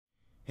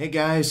Hey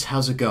guys,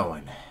 how's it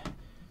going?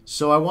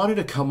 So I wanted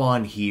to come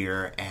on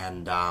here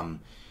and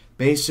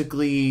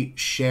basically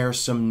share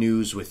some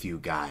news with you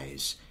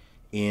guys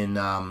in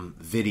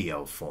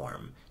video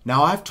form.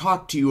 Now I've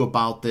talked to you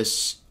about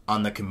this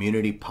on the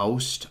community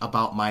post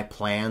about my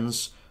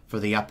plans for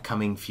the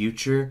upcoming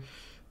future,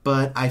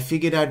 but I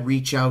figured I'd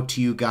reach out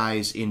to you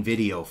guys in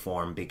video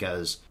form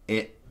because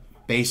it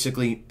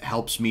basically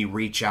helps me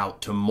reach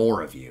out to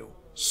more of you.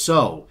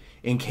 So,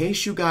 in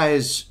case you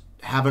guys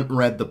haven't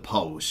read the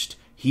post,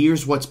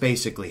 here's what's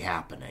basically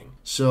happening.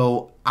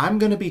 So, I'm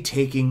going to be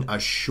taking a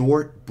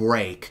short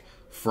break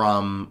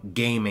from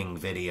gaming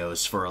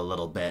videos for a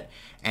little bit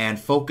and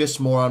focus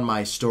more on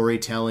my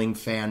storytelling,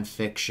 fan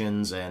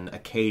fictions, and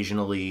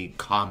occasionally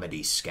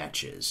comedy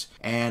sketches.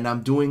 And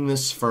I'm doing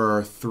this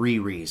for 3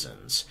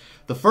 reasons.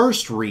 The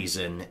first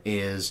reason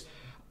is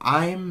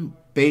I'm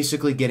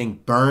basically getting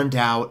burned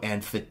out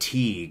and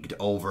fatigued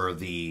over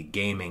the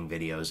gaming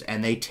videos,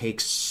 and they take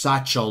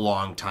such a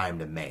long time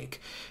to make.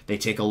 They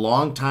take a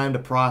long time to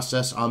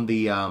process on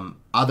the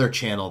other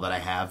channel that I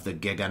have, the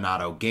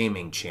Giganato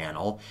Gaming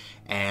channel,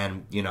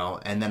 and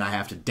then I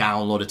have to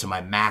download it to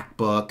my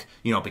MacBook,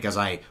 because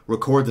I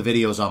record the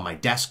videos on my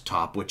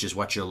desktop, which is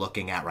what you're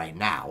looking at right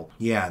now.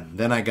 Yeah,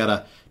 then I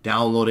gotta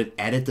download it,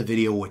 edit the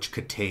video, which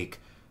could take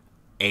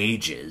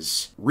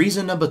ages.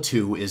 Reason number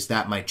 2 is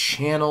that my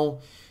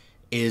channel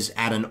is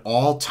at an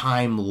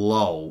all-time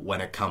low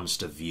when it comes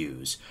to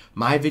views.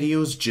 My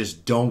videos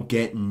just don't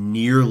get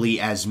nearly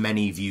as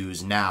many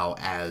views now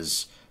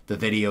as the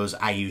videos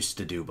I used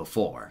to do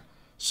before.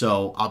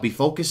 So I'll be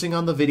focusing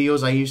on the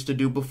videos I used to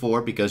do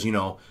before because,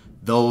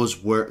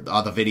 those are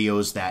the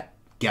videos that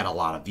get a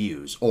lot of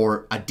views,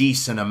 or a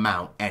decent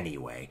amount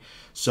anyway.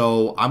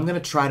 So I'm going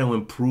to try to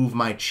improve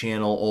my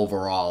channel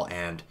overall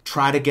and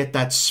try to get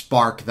that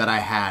spark that I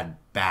had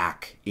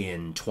back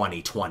in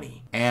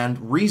 2020.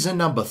 And reason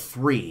number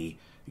 3,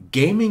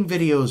 gaming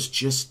videos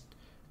just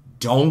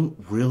don't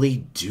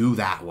really do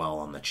that well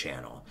on the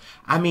channel.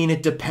 I mean,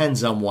 it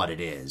depends on what it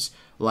is.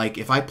 Like,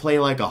 if I play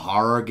like a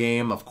horror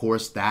game, of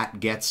course, that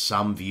gets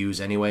some views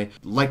anyway.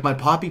 Like my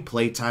Poppy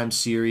Playtime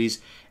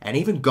series, and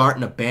even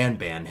Garten of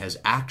Banban has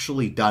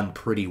actually done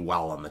pretty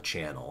well on the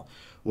channel.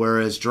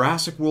 Whereas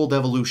Jurassic World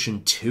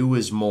Evolution 2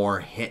 is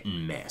more hit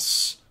and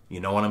miss. You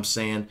know what I'm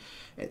saying?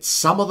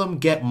 Some of them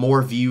get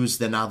more views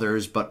than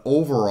others, but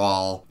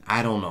overall,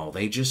 I don't know.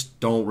 They just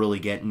don't really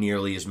get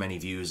nearly as many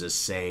views as,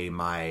 say,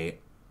 my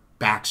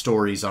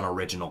backstories on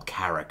original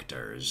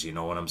characters. You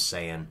know what I'm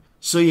saying?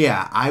 So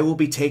yeah, I will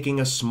be taking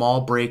a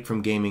small break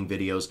from gaming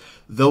videos,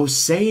 though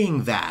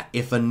saying that,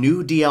 if a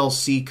new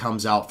DLC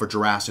comes out for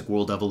Jurassic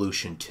World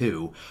Evolution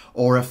 2,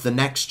 or if the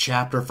next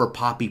chapter for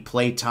Poppy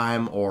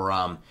Playtime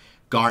or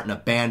Garten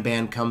of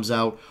Banban comes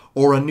out,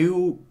 or a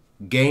new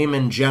game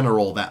in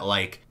general that,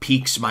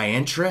 piques my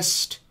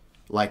interest,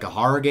 like a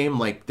horror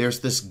game,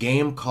 there's this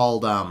game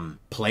called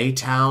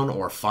Playtown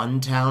or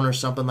Funtown or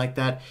something like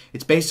that.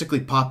 It's basically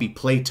Poppy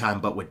Playtime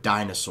but with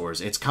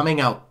dinosaurs. It's coming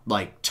out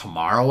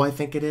tomorrow, I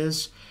think it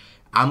is.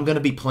 I'm going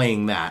to be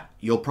playing that.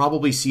 You'll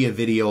probably see a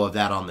video of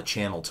that on the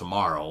channel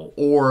tomorrow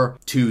or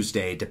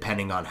Tuesday,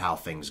 depending on how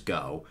things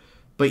go.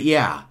 But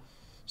yeah,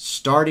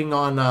 starting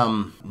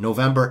on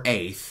November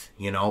 8th,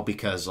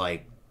 because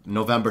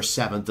November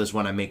 7th is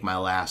when I make my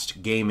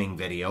last gaming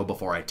video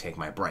before I take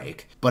my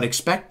break. But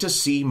expect to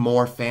see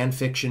more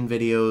fanfiction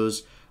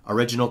videos,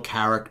 original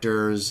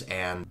characters,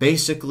 and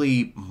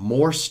basically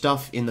more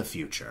stuff in the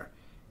future.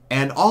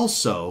 And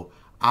also,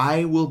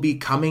 I will be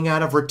coming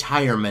out of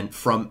retirement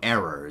from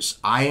errors.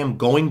 I am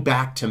going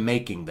back to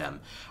making them.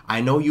 I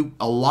know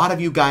a lot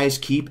of you guys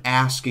keep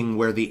asking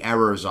where the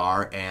errors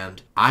are,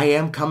 and I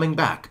am coming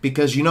back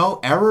because,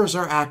 errors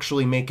are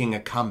actually making a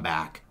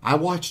comeback. I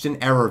watched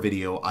an error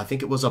video, I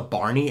think it was a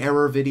Barney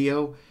error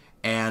video,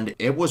 and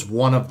it was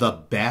one of the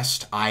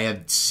best I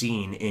have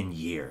seen in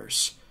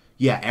years.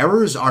 Yeah,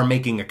 errors are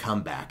making a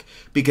comeback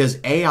because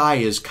AI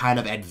is kind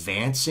of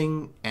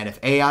advancing, and if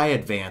AI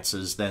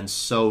advances, then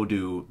so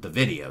do the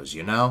videos,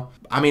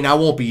 I mean, I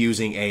won't be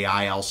using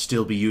AI, I'll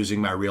still be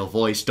using my real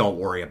voice, don't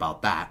worry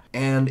about that.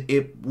 And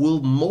it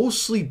will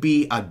mostly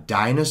be a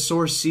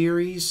dinosaur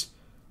series,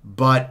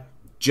 but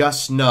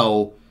just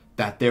know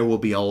that there will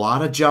be a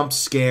lot of jump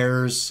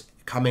scares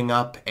coming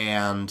up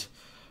and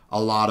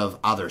a lot of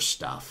other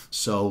stuff.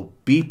 So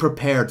be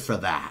prepared for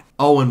that.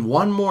 Oh, and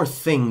one more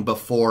thing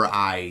before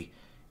I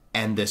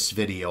end this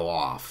video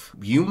off.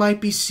 You might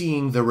be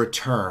seeing the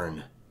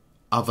return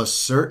of a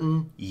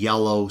certain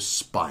yellow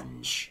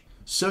sponge.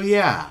 So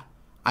yeah,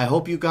 I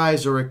hope you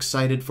guys are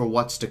excited for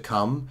what's to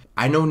come.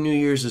 I know New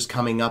Year's is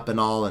coming up and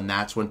all, and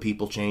that's when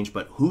people change,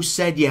 but who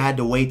said you had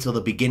to wait till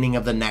the beginning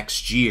of the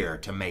next year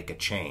to make a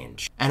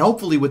change? And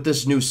hopefully with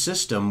this new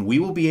system, we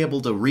will be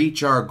able to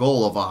reach our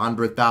goal of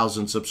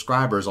 100,000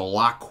 subscribers a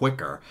lot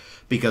quicker,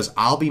 because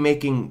I'll be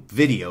making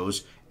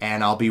videos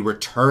and I'll be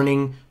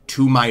returning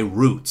to my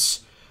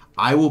roots.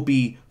 I will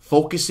be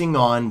focusing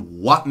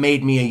on what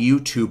made me a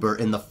YouTuber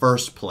in the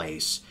first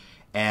place,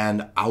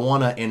 and I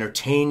want to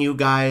entertain you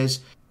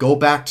guys, go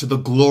back to the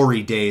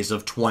glory days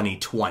of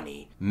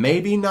 2020.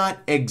 Maybe not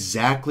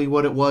exactly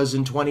what it was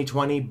in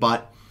 2020,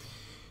 but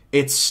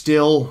it's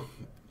still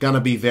gonna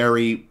be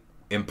very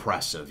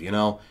impressive, you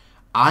know?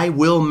 I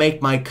will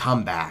make my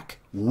comeback.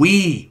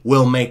 We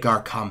will make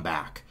our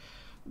comeback.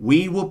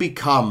 We will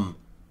become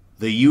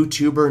the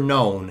YouTuber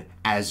known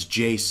as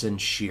Jason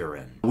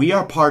Sheeran. We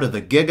are part of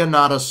the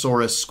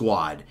Giganotosaurus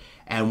squad,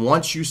 and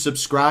once you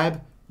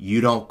subscribe,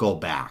 you don't go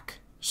back.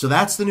 So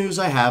that's the news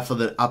I have for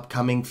the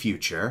upcoming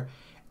future.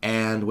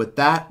 And with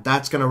that,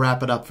 that's going to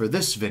wrap it up for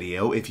this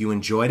video. If you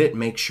enjoyed it,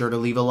 make sure to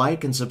leave a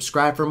like and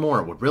subscribe for more.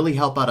 It would really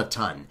help out a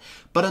ton.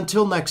 But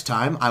until next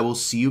time, I will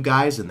see you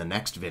guys in the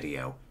next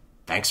video.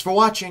 Thanks for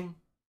watching.